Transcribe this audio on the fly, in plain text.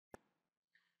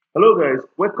Hello guys,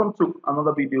 welcome to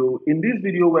another video. In this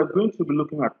video, we're going to be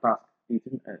looking at task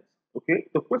 18S. Okay,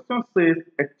 the question says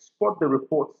export the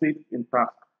report saved in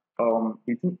task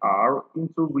 18R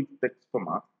into rich text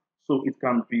format so it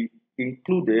can be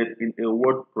included in a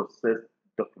word processed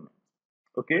document.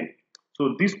 Okay,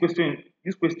 so this question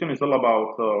is all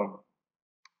about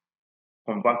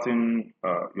converting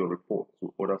your report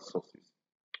to other sources,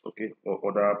 okay,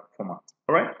 or other formats.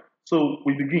 All right, so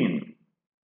we begin.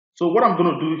 So what I'm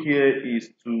going to do here is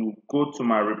to go to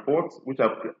my report, which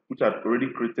I've already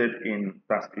created in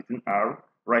task 18R.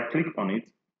 Right click on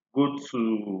it, go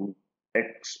to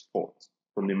export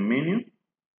from the menu,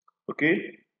 okay,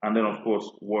 and then of course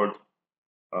Word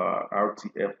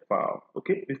RTF file.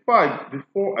 Okay,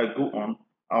 before I go on,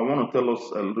 I want to tell us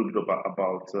a little bit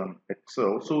about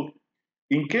Excel. So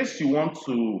in case you want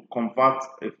to convert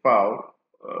a file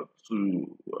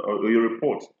to your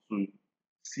report to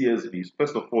CSV,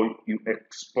 first of all, you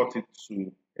export it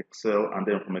to Excel, and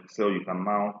then from Excel, you can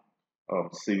now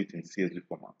save it in CSV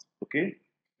format. Okay,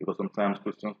 because sometimes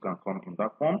questions can come in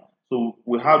that form. So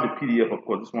we have the PDF, of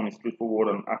course. This one is straightforward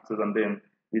and access, and then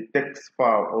the text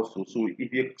file also. So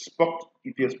if you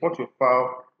export your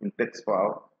file in text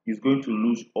file, it's going to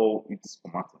lose all its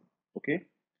formatting. Okay,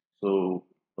 so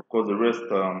of course the rest,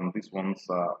 these ones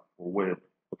are for web.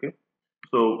 Okay,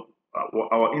 so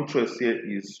our interest here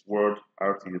is Word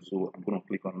RTF, so I'm going to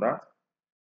click on that.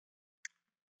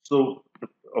 So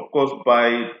of course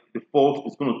by default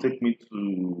it's going to take me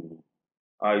to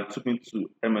it took me to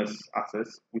MS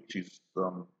Access, which is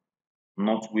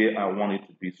not where I want it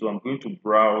to be. So I'm going to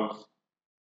browse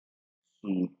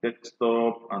to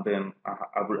desktop, and then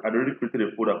I've already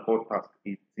created a folder called task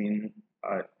 18S.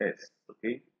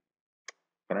 Okay,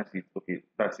 can I see it? Okay,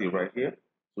 that's it right here.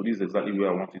 So this is exactly where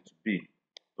I want it to be.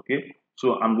 Okay,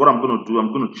 so and what I'm going to do,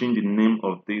 I'm going to change the name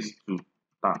of this to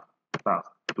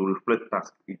task to reflect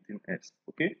task 18S.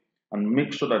 Okay, and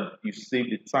make sure that you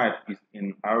save the type is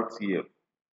in RTF.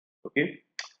 Okay,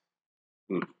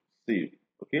 good, save.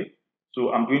 Okay,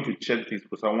 so I'm going to check this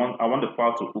because I want the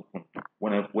file to open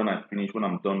when I finish, when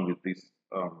I'm done with this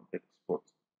export.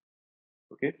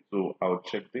 Okay, so I'll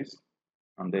check this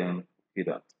and then hit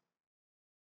that.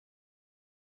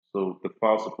 So the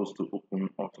file is supposed to open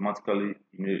automatically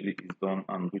immediately it's done,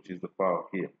 and which is the file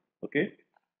here. Okay,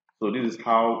 so this is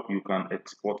how you can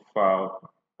export file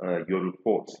your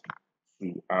reports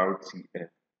to RTF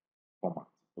format.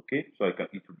 Okay, so it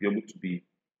will be able to be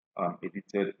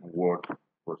edited in Word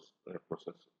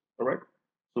processor. All right,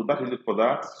 so that is it for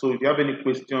that. So if you have any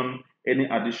question, any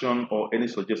addition, or any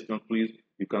suggestion, please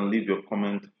you can leave your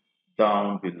comment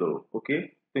down below.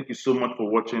 Okay, thank you so much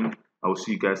for watching. I will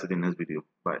see you guys in the next video.